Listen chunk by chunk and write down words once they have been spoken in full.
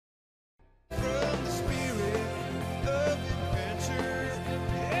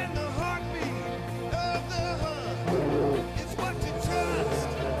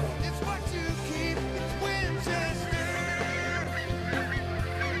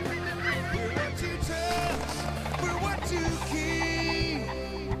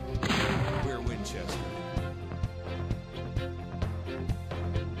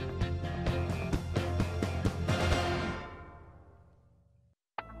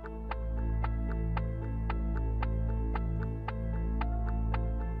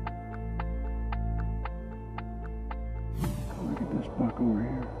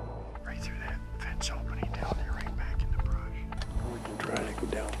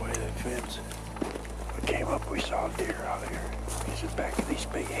that fence. We came up, we saw a deer out here. He's in back of these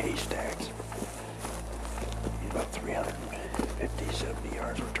big haystacks. He's about 350, 70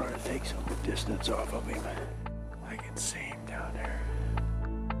 yards. We're trying to take some distance off of him. I can see him down there.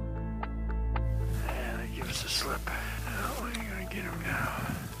 And they give us a slip. Oh, we're gonna get him now.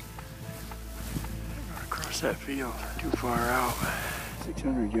 We're gonna cross that field. Too far out.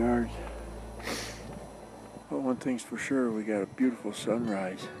 600 yards. But one thing's for sure, we got a beautiful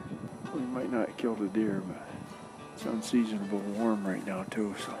sunrise. We might not kill the deer, but it's unseasonable warm right now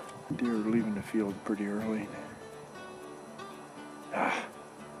too, so deer are leaving the field pretty early.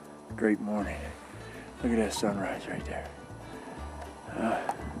 Great morning. Look at that sunrise right there.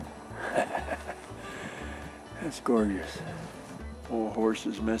 That's gorgeous. Old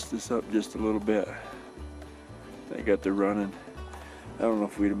horses messed this up just a little bit. They got the running. I don't know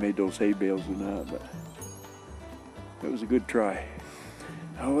if we'd have made those hay bales or not, but it was a good try.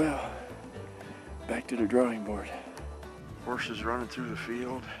 Oh well, back to the drawing board. Horses running through the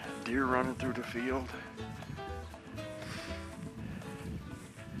field, deer running through the field.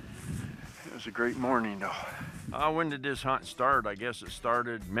 It was a great morning though. When did this hunt start? I guess it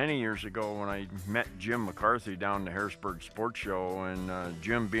started many years ago when I met Jim McCarthy down the Harrisburg Sports Show, and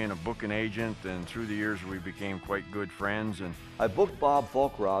Jim being a booking agent, and through the years we became quite good friends. And I booked Bob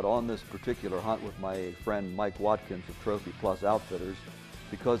Foulkrod on this particular hunt with my friend Mike Watkins of Trophy Plus Outfitters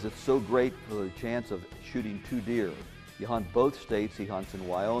because it's so great for the chance of shooting 2 deer. You hunt both states. He hunts in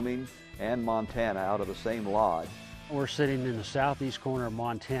Wyoming and Montana out of the same lodge. We're sitting in the southeast corner of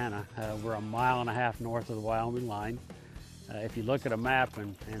Montana. We're 1.5 miles north of the Wyoming line. If you look at a map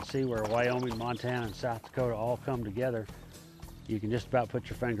and see where Wyoming, Montana, and South Dakota all come together, you can just about put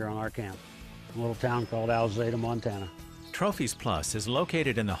your finger on our camp. A little town called Alzada, Montana. Trophies Plus is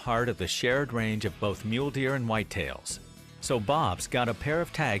located in the heart of the shared range of both mule deer and whitetails. So Bob's got a pair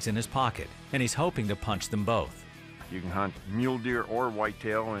of tags in his pocket, and he's hoping to punch them both. You can hunt mule deer or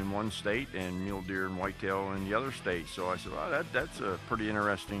whitetail in one state and mule deer and whitetail in the other state. So I said, well, that's a pretty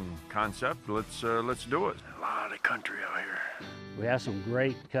interesting concept. Let's do it. A lot of country out here. We have some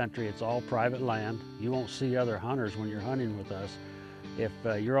great country. It's all private land. You won't see other hunters when you're hunting with us. If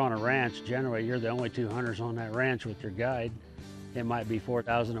you're on a ranch, generally you're the only 2 hunters on that ranch with your guide. It might be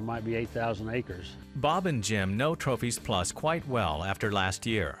 4,000, it might be 8,000 acres. Bob and Jim know Trophies Plus quite well after last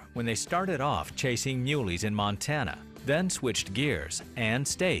year, when they started off chasing muleys in Montana, then switched gears and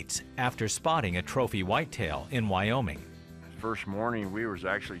states after spotting a trophy whitetail in Wyoming. First morning we was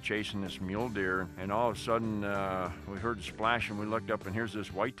actually chasing this mule deer, and all of a sudden we heard the splash and we looked up, and here's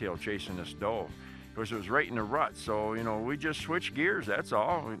this whitetail chasing this doe. Of course, it was right in the rut, so, you know, we just switched gears, that's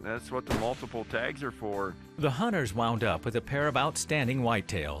all. That's what the multiple tags are for. The hunters wound up with a pair of outstanding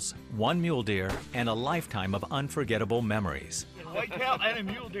whitetails, 1 mule deer, and a lifetime of unforgettable memories. A whitetail and a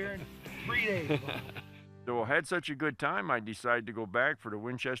mule deer in 3 days. So I had such a good time, I decided to go back for the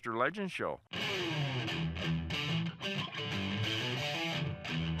Winchester Legends show.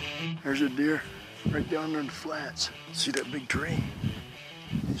 There's a deer right down there in the flats. See that big tree?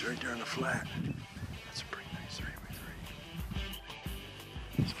 He's right there in the flat. That's a pretty nice 3x3.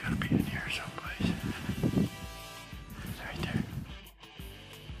 He's gotta be in here someplace. Right there.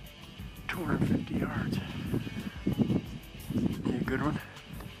 250 yards. Yeah, good one.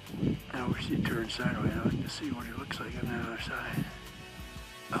 I wish he'd turn sideways. I'd like to see what he looks like on the other side.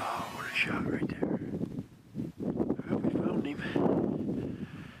 Oh, what a shot right there. Well, we found him.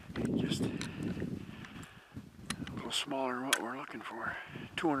 He just a little smaller than what we're looking for.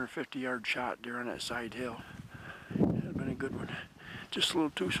 250-yard shot there on that side hill. That'd have been a good one. Just a little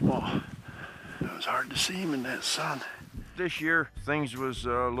too small. It was hard to see him in that sun. This year, things was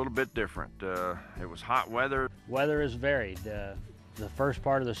a little bit different. It was hot weather. Weather is varied. The first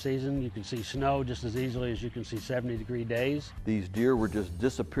part of the season, you can see snow just as easily as you can see 70-degree days. These deer were just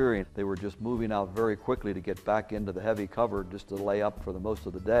disappearing. They were just moving out very quickly to get back into the heavy cover just to lay up for the most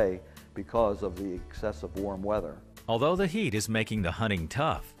of the day because of the excessive warm weather. Although the heat is making the hunting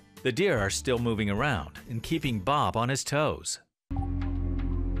tough, the deer are still moving around and keeping Bob on his toes. We're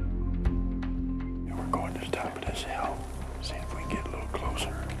going to the top of this hill, see if we can get a little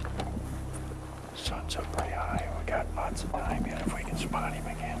closer. The sun's up pretty high. We got lots of time yet. If we can spot him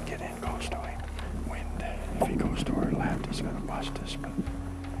again, get in close to him. Wind, if he goes to our left, he's going to bust us, but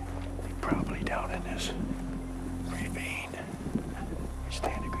he's probably down in this ravine. We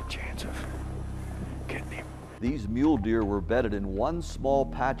stand a good chance of getting him. These mule deer were bedded in one small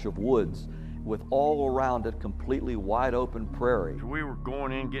patch of woods with all around it completely wide open prairie. We were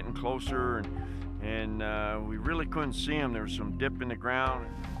going in, getting closer, and we really couldn't see him. There was some dip in the ground.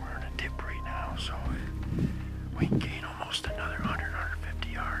 We're in a dip right now, so we can gain almost another 100, 150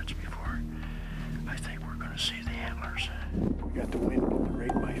 yards before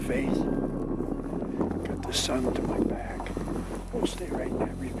face. Got the sun to my back. We'll stay right in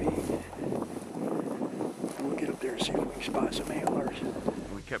that ravine. And we'll get up there and see if we can spot some antlers.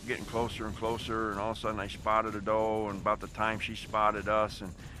 We kept getting closer and closer, and all of a sudden I spotted a doe, and about the time she spotted us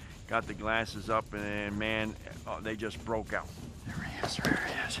and got the glasses up, and man, they just broke out. There he is, there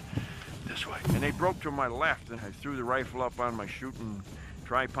he is. This way. And they broke to my left, and I threw the rifle up on my shooting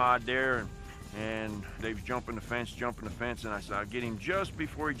tripod there, and they was jumping the fence, and I said, I'll get him just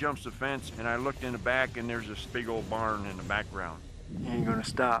before he jumps the fence, and I looked in the back, and there's this big old barn in the background. He ain't gonna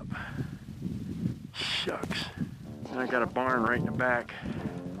stop. Shucks. And I got a barn right in the back.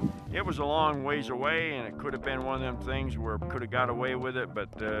 It was a long ways away, and it could have been one of them things where I could have got away with it, but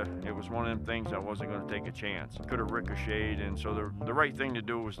it was one of them things I wasn't going to take a chance. It could have ricocheted, and so the right thing to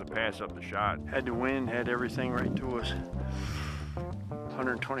do was to pass up the shot. Had the wind, had everything right to us.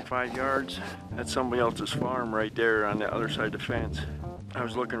 125 yards. That's somebody else's farm right there on the other side of the fence. I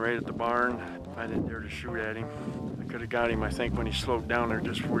was looking right at the barn. I didn't dare to shoot at him. I could have got him, I think, when he slowed down there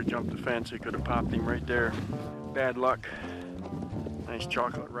just before he jumped the fence. I could have popped him right there. Bad luck. Nice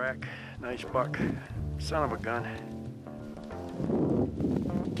chocolate rack, nice buck. Son of a gun.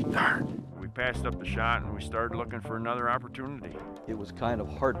 Darn. We passed up the shot and we started looking for another opportunity. It was kind of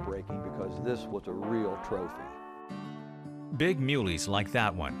heartbreaking because this was a real trophy. Big muleys like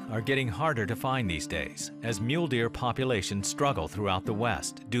that one are getting harder to find these days as mule deer populations struggle throughout the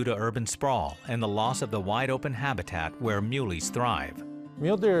West due to urban sprawl and the loss of the wide open habitat where muleys thrive.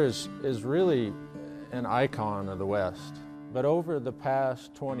 Mule deer is really an icon of the West. But over the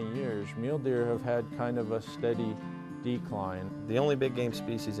past 20 years, mule deer have had kind of a steady decline. The only big game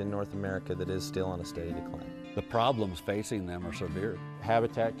species in North America that is still on a steady decline. The problems facing them are severe.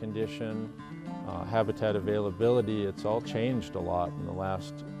 Habitat condition, habitat availability, it's all changed a lot in the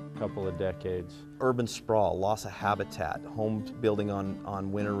last couple of decades. Urban sprawl, loss of habitat, homes building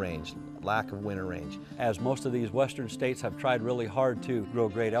on winter range, lack of winter range. As most of these western states have tried really hard to grow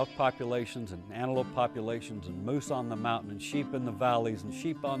great elk populations and antelope populations and moose on the mountain and sheep in the valleys and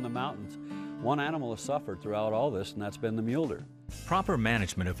sheep on the mountains, one animal has suffered throughout all this, and that's been the mule deer. Proper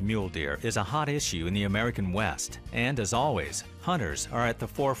management of mule deer is a hot issue in the American West, and as always, hunters are at the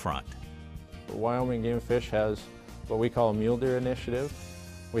forefront. Wyoming Game and Fish has what we call a mule deer initiative.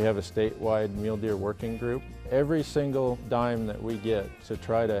 We have a statewide mule deer working group. Every single dime that we get to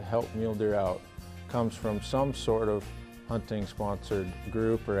try to help mule deer out comes from some sort of hunting sponsored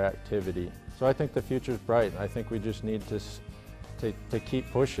group or activity. So I think the future's bright. I think we just need to keep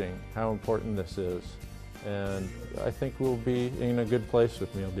pushing how important this is. And I think we'll be in a good place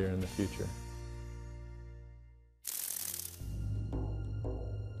with mule deer in the future.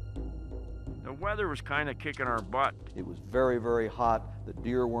 The weather was kind of kicking our butt. It was very, very hot. The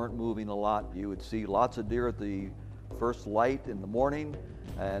deer weren't moving a lot. You would see lots of deer at the first light in the morning,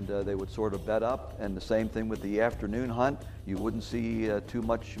 and they would sort of bed up. And the same thing with the afternoon hunt. You wouldn't see too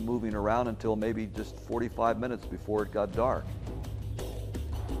much moving around until maybe just 45 minutes before it got dark.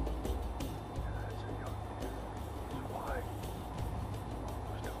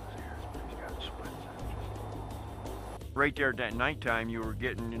 Right there at that nighttime, you were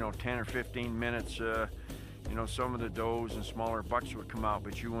getting, 10 or 15 minutes. Some of the does and smaller bucks would come out,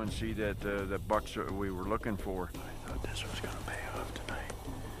 but you wouldn't see that the bucks that we were looking for. I thought this was going to pay off tonight.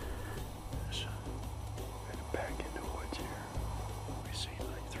 Headed back in the woods here. We seen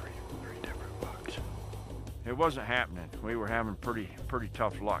like three different bucks. It wasn't happening. We were having pretty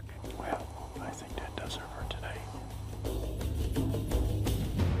tough luck. Well, I think that does it for today.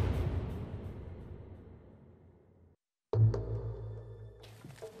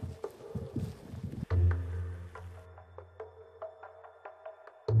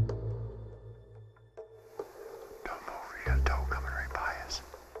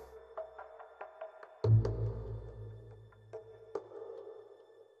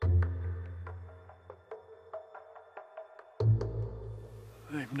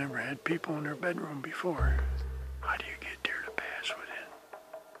 They've never had people in their bedroom before. How do you get deer to pass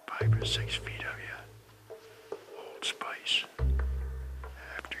within 5 or 6 feet of you? Old Spice.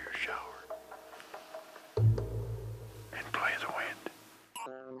 After your shower. And play the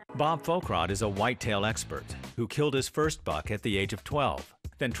wind. Bob Foulkrod is a whitetail expert who killed his first buck at the age of 12,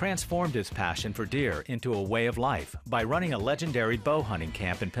 then transformed his passion for deer into a way of life by running a legendary bow hunting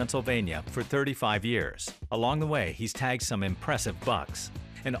camp in Pennsylvania for 35 years. Along the way, he's tagged some impressive bucks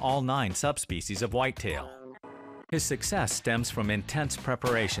and all 9 subspecies of whitetail. His success stems from intense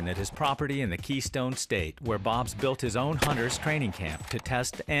preparation at his property in the Keystone State, where Bob's built his own hunter's training camp to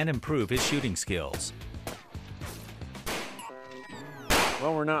test and improve his shooting skills.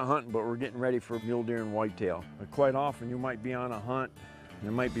 Well, we're not hunting, but we're getting ready for mule deer and whitetail. Quite often you might be on a hunt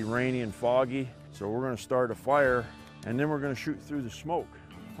It might be rainy and foggy, so we're gonna start a fire and then we're gonna shoot through the smoke,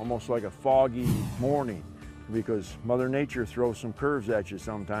 almost like a foggy morning, because Mother Nature throws some curves at you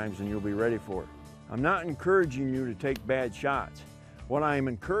sometimes and you'll be ready for it. I'm not encouraging you to take bad shots. What I am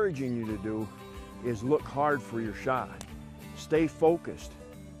encouraging you to do is look hard for your shot. Stay focused.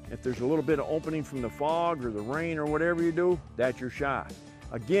 If there's a little bit of opening from the fog or the rain or whatever you do, that's your shot.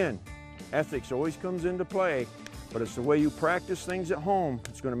 Again, ethics always comes into play, but it's the way you practice things at home.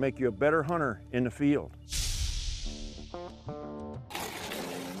 It's going to make you a better hunter in the field.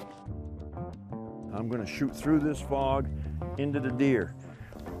 I'm going to shoot through this fog into the deer.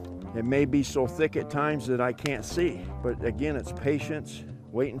 It may be so thick at times that I can't see, but again, it's patience,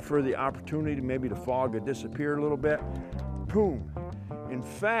 waiting for the opportunity, maybe the fog to disappear a little bit. Boom. In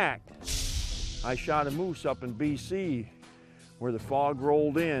fact, I shot a moose up in BC where the fog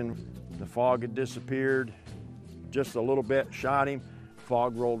rolled in. The fog had disappeared just a little bit, shot him,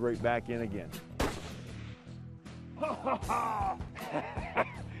 fog rolled right back in again.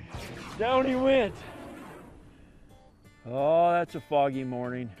 Down he went. Oh, that's a foggy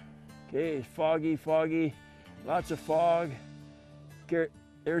morning. Okay, foggy, foggy, lots of fog.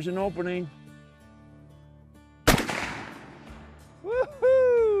 There's an opening.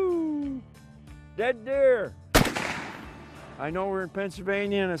 Woohoo! Dead deer. I know we're in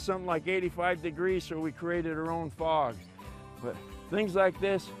Pennsylvania and it's something like 85 degrees, so we created our own fog. But things like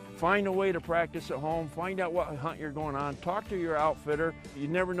this, find a way to practice at home, find out what hunt you're going on, talk to your outfitter. You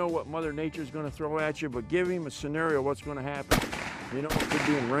never know what Mother Nature's going to throw at you, but give him a scenario what's going to happen. You know, it could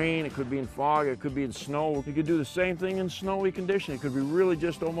be in rain, it could be in fog, it could be in snow. You could do the same thing in snowy conditions. It could be really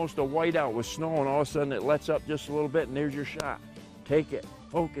just almost a whiteout with snow, and all of a sudden it lets up just a little bit and there's your shot. Take it,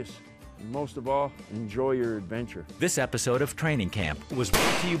 focus, and most of all, enjoy your adventure. This episode of Training Camp was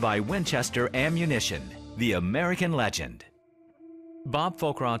brought to you by Winchester Ammunition, the American legend. Bob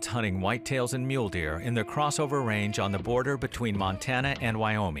Foulkrod's hunting whitetails and mule deer in the crossover range on the border between Montana and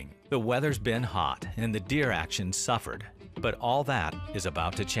Wyoming. The weather's been hot and the deer action suffered, but all that is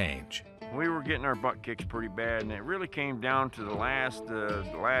about to change. We were getting our butt kicks pretty bad, and it really came down to the last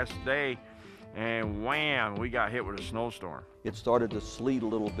day, and wham, we got hit with a snowstorm. It started to sleet a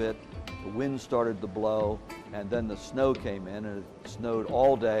little bit, the wind started to blow, and then the snow came in, and it snowed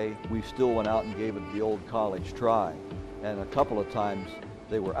all day. We still went out and gave it the old college try. And a couple of times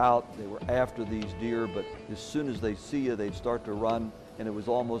they were out, they were after these deer, but as soon as they see you, they'd start to run, and it was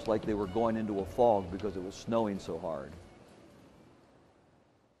almost like they were going into a fog because it was snowing so hard.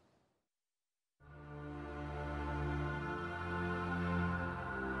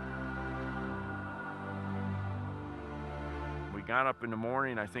 We got up in the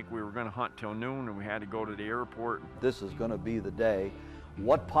morning, I think we were going to hunt till noon, and we had to go to the airport. This is going to be the day.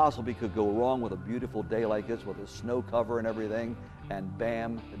 What possibly could go wrong with a beautiful day like this with a snow cover and everything? And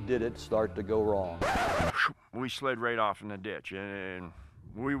bam, did it start to go wrong. We slid right off in the ditch, and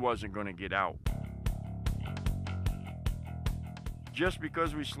we wasn't going to get out. Just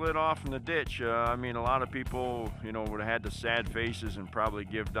because we slid off in the ditch, I mean, a lot of people, you know, would have had the sad faces and probably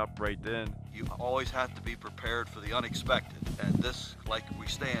given up right then. You always have to be prepared for the unexpected. And this, like we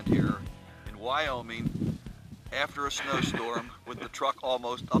stand here in Wyoming, after a snowstorm with the truck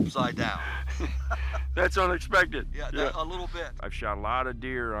almost upside down. That's unexpected. Yeah, a little bit. I've shot a lot of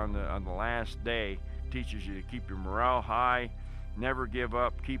deer on the last day. It teaches you to keep your morale high, never give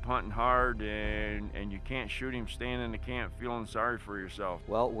up, keep hunting hard, and you can't shoot him staying in the camp feeling sorry for yourself.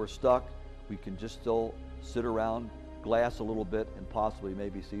 Well, we're stuck. We can just still sit around, glass a little bit, and possibly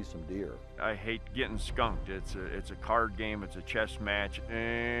maybe see some deer. I hate getting skunked. It's a card game, it's a chess match,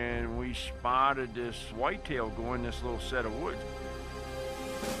 and we spotted this whitetail go in this little set of woods.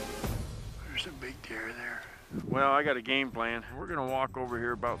 There's a big deer there. Well, I got a game plan. We're gonna walk over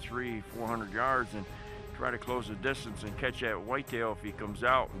here about 300-400 yards and try to close the distance and catch that whitetail if he comes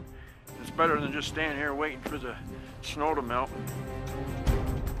out. And it's better than just standing here waiting for the snow to melt.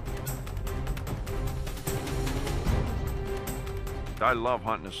 I love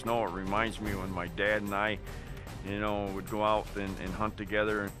hunting the snow. It reminds me when my dad and I, you know, would go out and hunt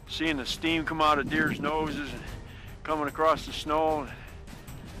together. And seeing the steam come out of deer's noses and coming across the snow in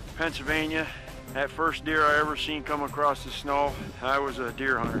Pennsylvania. That first deer I ever seen come across the snow, I was a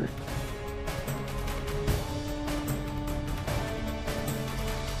deer hunter.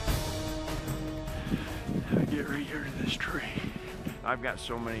 I get right here to this tree. I've got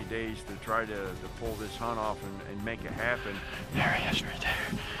so many days to try to pull this hunt off and make it happen. There he is right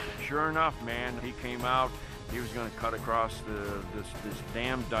there. Sure enough, man, he came out. He was going to cut across this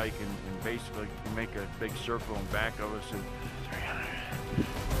dam dike and basically make a big circle in back of us. And 300.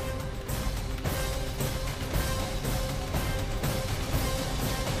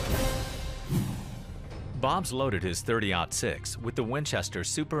 Bob's loaded his .30-06 with the Winchester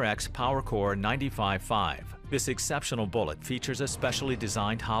Super X PowerCore 95.5. This exceptional bullet features a specially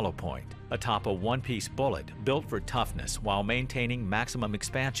designed hollow point atop a one-piece bullet built for toughness while maintaining maximum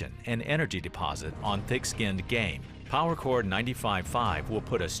expansion and energy deposit on thick-skinned game. PowerCore 95.5 will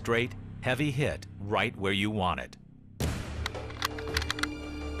put a straight, heavy hit right where you want it.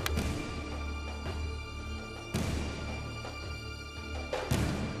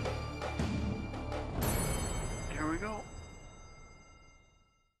 Here we go.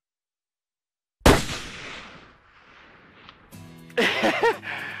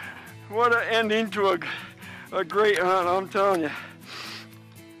 What an ending to a great hunt, I'm telling you.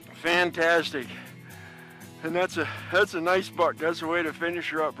 Fantastic. And that's a nice buck. That's a way to finish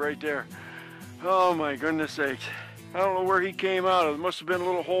her up right there. Oh my goodness sakes. I don't know where he came out of. There must have been a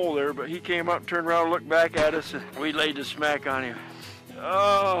little hole there, but he came up, turned around, looked back at us, and we laid the smack on him.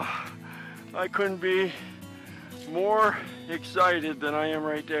 Oh, I couldn't be more excited than I am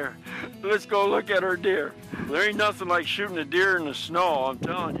right there. Let's go look at our deer. There ain't nothing like shooting a deer in the snow, I'm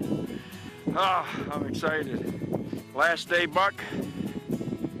telling you. Ah, I'm excited. Last day buck,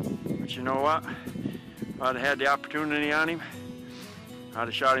 but you know what? If I'd have had the opportunity on him, I'd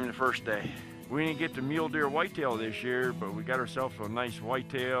have shot him the first day. We didn't get the mule deer whitetail this year, but we got ourselves a nice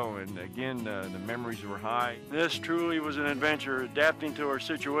whitetail, and again, the memories were high. This truly was an adventure, adapting to our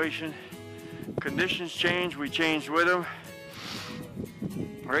situation. Conditions changed, we changed with them.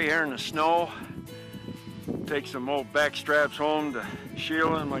 Right here in the snow. Take some old back straps home to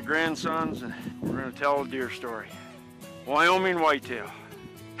Sheila and my grandsons, and we're gonna tell a deer story. Wyoming whitetail.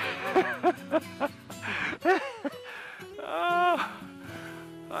 Oh,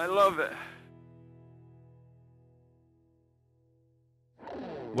 I love it.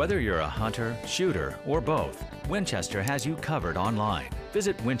 Whether you're a hunter, shooter, or both, Winchester has you covered online.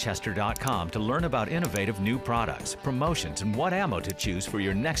 Visit Winchester.com to learn about innovative new products, promotions, and what ammo to choose for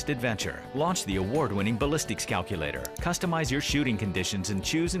your next adventure. Launch the award-winning ballistics calculator. Customize your shooting conditions and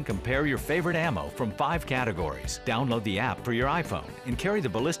choose and compare your favorite ammo from 5 categories. Download the app for your iPhone and carry the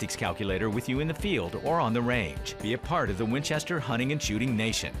ballistics calculator with you in the field or on the range. Be a part of the Winchester hunting and shooting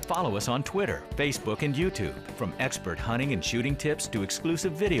nation. Follow us on Twitter, Facebook, and YouTube. From expert hunting and shooting tips to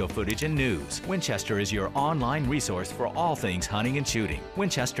exclusive video footage and news, Winchester is your online resource for all things hunting and shooting.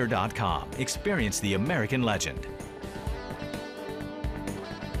 Winchester.com. Experience the American legend.